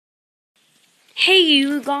Hey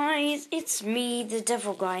you guys, it's me, the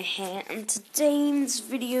Devil Guy here, and today's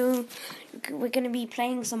video we're going to be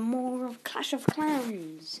playing some more of Clash of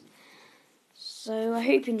Clans. So I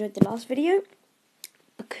hope you enjoyed the last video,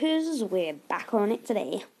 because we're back on it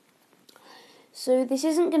today. So this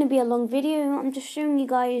isn't going to be a long video, I'm just showing you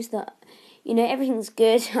guys that, everything's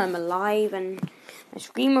good, I'm alive, and my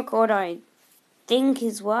screen recorder I think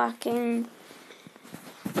is working.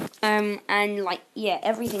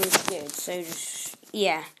 Everything's good, so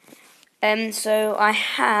so I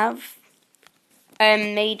have,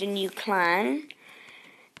 made a new clan,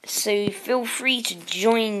 so feel free to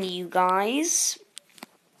join you guys.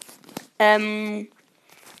 So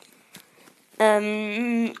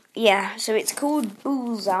it's called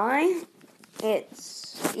Bullseye,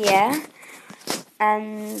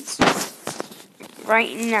 and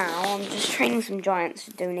right now I'm just training some giants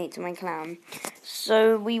to donate to my clan.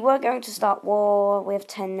 So we were going to start war with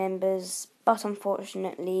 10 members, but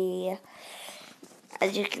unfortunately,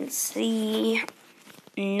 as you can see,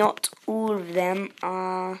 not all of them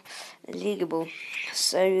are legible.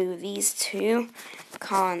 So these two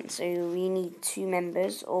can't, so we need 2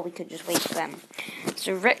 members, or we could just wait for them.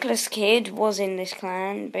 So Reckless Kid was in this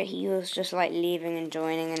clan, but he was just like leaving and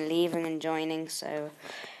joining and leaving and joining, so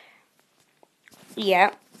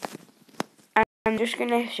yeah. And I'm just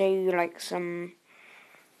going to show you like some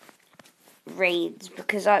raids,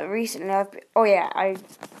 because I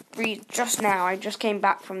just came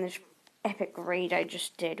back from this epic raid I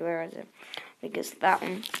just did. Where is it? I think it's that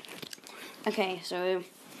one. Okay, so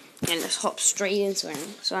let's hop straight into it.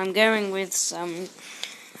 So I'm going with some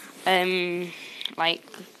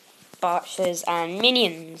archers and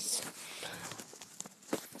minions.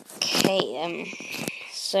 Okay,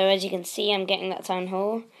 so as you can see, I'm getting that town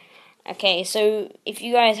hall. Okay, so if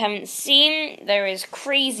you guys haven't seen, there is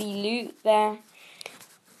crazy loot there,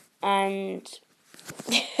 and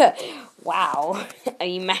wow, are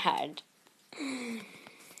you mad?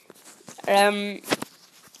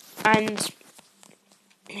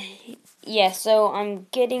 So I'm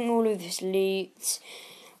getting all of this loot.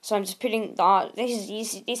 So I'm just putting the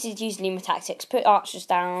this is usually my tactics. Put archers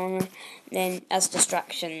down, then as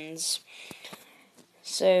distractions.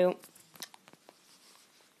 So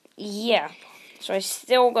yeah, so I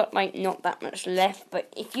still got not that much left,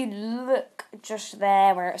 but if you look just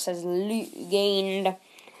there where it says loot gained,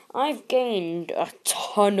 I've gained a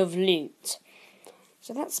ton of loot,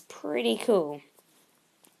 so that's pretty cool.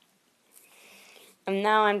 And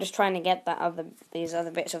now I'm just trying to get these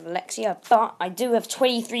other bits of Alexia, but I do have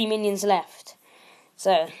 23 minions left,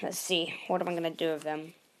 so let's see, what am I going to do with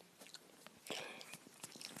them?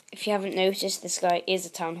 If you haven't noticed, this guy is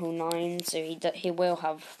a Town Hall 9, so he will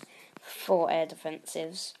have 4 air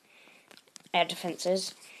defenses. So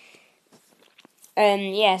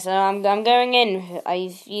I'm going in.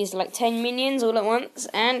 I've used like 10 minions all at once,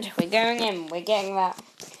 and we're going in. We're getting that.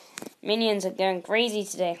 Minions are going crazy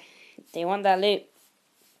today. They want that loot.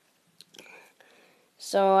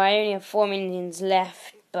 So I only have 4 minions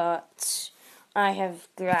left, but I have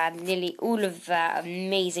grabbed nearly all of that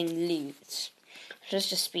amazing loot. Let's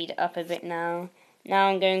just speed it up a bit now. Now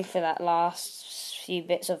I'm going for that last few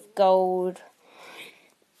bits of gold.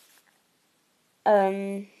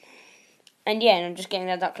 And I'm just getting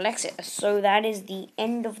that Dark Alexia. So that is the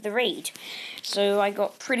end of the raid. So I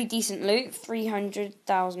got pretty decent loot,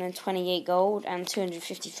 300,028 gold and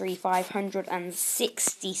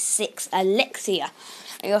 253,566 Alexia.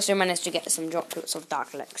 I also managed to get some droplets of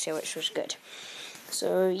Dark Alexia, which was good.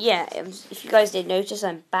 So yeah, if you guys did notice,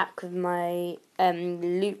 I'm back with my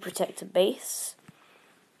loot protector base.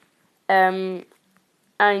 And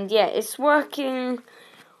yeah, it's working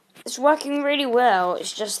really well.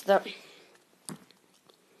 It's just that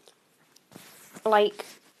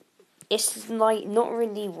it's not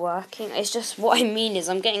really working. It's just, what I mean is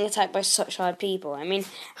I'm getting attacked by such hard people. I mean,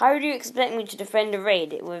 how do you expect me to defend a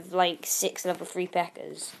raid with 6 level 3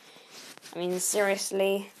 P.E.K.K.A.s? I mean,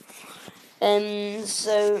 seriously.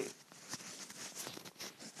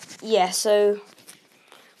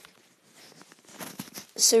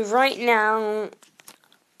 So right now,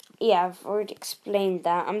 I've already explained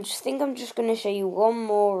that. I'm just going to show you one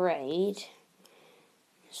more raid.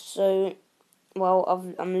 So,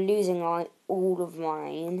 I'm losing all of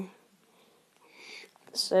mine.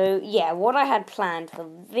 So what I had planned for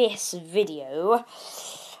this video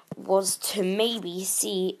was to maybe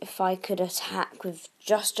see if I could attack with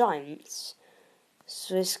just giants.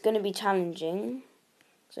 So it's going to be challenging.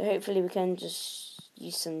 So hopefully we can just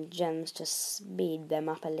use some gems to speed them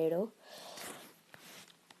up a little.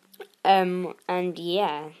 And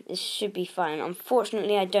this should be fine.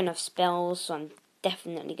 Unfortunately, I don't have spells, so I'm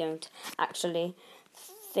definitely going to actually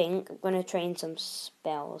think. I'm going to train some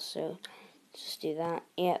spells, so just do that.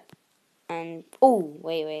 Yep. And, oh,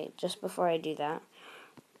 wait, just before I do that,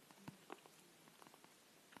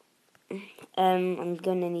 I'm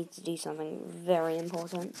going to need to do something very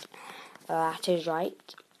important. That is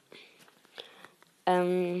right.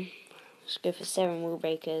 Let's go for 7 wall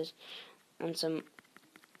breakers and some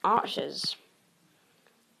archers.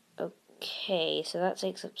 Okay, so that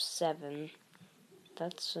takes up 7.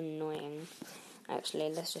 That's annoying.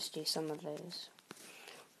 Actually, let's just do some of those.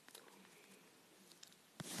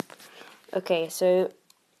 Okay, so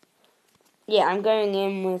yeah, I'm going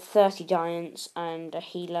in with 30 giants and a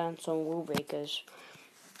healer and some wall breakers.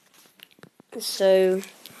 So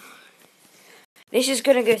this is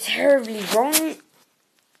going to go terribly wrong.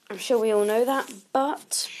 I'm sure we all know that,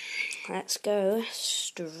 but let's go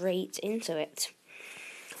straight into it.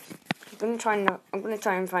 I'm gonna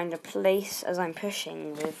try and find a place as I'm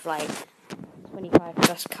pushing with like 25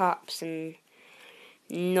 plus cups and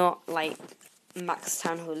not like max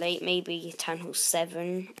Town Hall 8, maybe Town Hall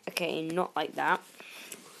 7. Okay, not like that.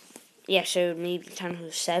 Yeah, so maybe Town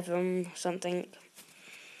Hall 7 or something.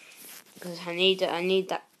 Because I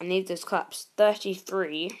need those cups.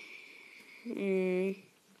 33.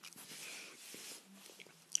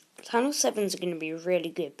 Town Hall 7s are going to be really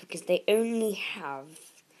good because they only have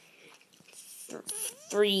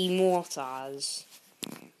 3 mortars.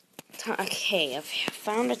 Okay, I've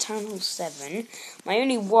found a Town Hall 7. My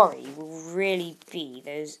only worry will really be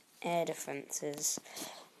those air defences.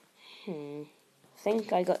 I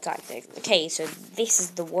think I got tactics. Okay, so this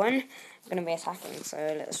is the one I'm going to be attacking. So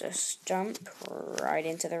let's just jump right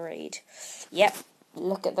into the raid. Yep,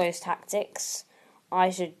 look at those tactics. I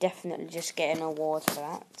should definitely just get an award for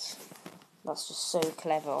that. That's just so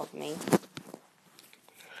clever of me.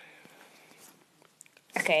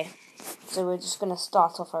 Okay, so we're just going to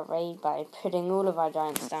start off our raid by putting all of our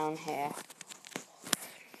giants down here.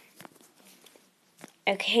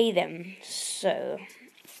 Okay then, so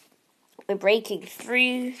we're breaking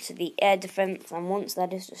through to the air defense, and once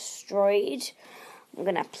that is destroyed, I'm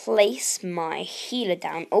going to place my healer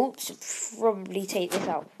down. Oops, probably take this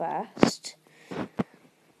out first,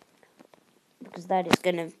 because that is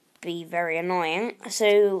going to be very annoying.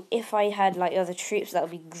 So if I had like other troops, that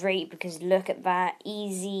would be great, because look at that,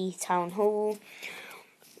 easy Town Hall.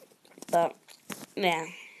 But yeah,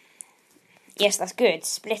 yes, that's good.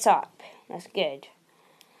 Split up, that's good.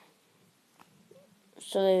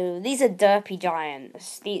 So these are derpy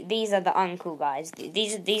giants. These are the uncool guys.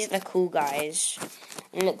 These are the cool guys.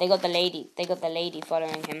 And look, they got the lady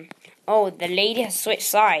following him. Oh, the lady has switched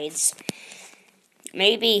sides.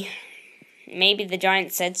 Maybe the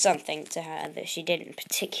giant said something to her that she didn't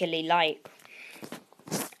particularly like.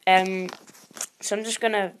 So I'm just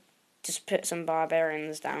gonna put some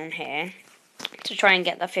barbarians down here to try and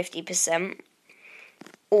get the 50%.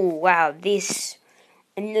 Oh wow, this.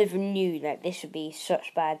 I never knew that this would be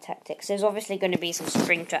such bad tactics. There's obviously going to be some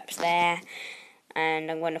spring traps there,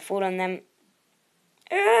 and I'm going to fall on them.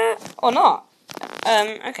 Or not.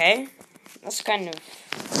 Okay. That's kind of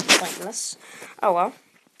pointless. Oh well.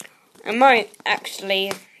 I might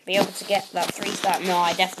actually be able to get that 3-star. No,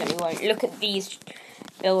 I definitely won't. Look at these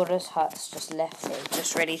builders' huts just left here,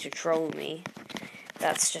 just ready to troll me.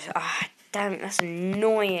 That's just, damn, that's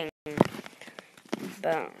annoying.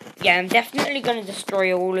 But yeah, I'm definitely going to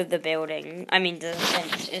destroy all of the building. I mean, the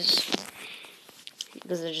fences,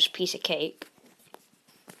 because they're just a piece of cake.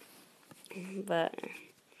 But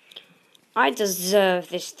I deserve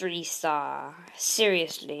this 3-star.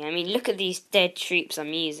 Seriously, I mean, look at these dead troops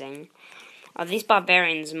I'm using. Oh, these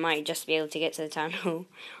barbarians might just be able to get to the town hall.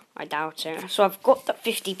 I doubt it. So I've got that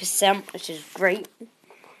 50%, which is great.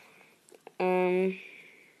 Because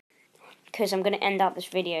I'm going to end up this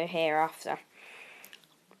video here after.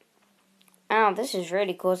 Oh, this is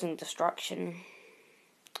really causing destruction.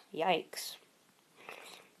 Yikes.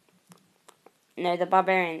 No, the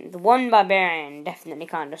one barbarian definitely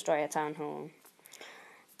can't destroy a town hall.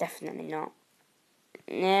 Definitely not.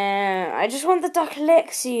 No, I just want the Dark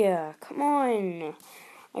Elixir. Come on.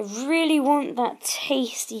 I really want that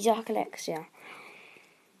tasty Dark Elixir.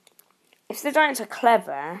 If the giants are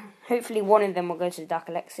clever, hopefully one of them will go to the Dark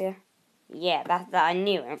Elixir. Yeah, that I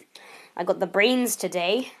knew it. I got the brains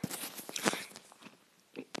today.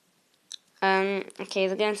 Okay,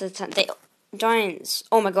 they're going to the giants.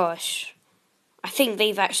 Oh my gosh. I think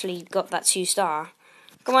they've actually got that 2-star.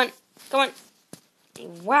 Come on.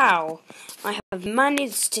 Wow. I have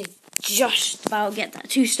managed to just about get that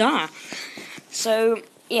 2-star. So,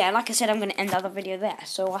 yeah, like I said, I'm going to end the video there.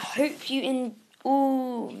 So I hope you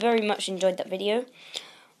all very much enjoyed that video.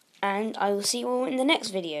 and I will see you all in the next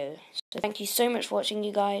video. So thank you so much for watching,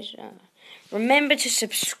 you guys. Remember to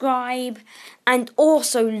subscribe and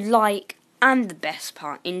also like, and the best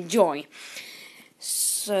part, enjoy.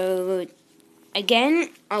 So again,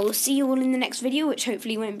 I will see you all in the next video, which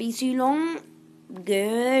hopefully won't be too long.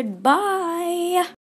 Goodbye.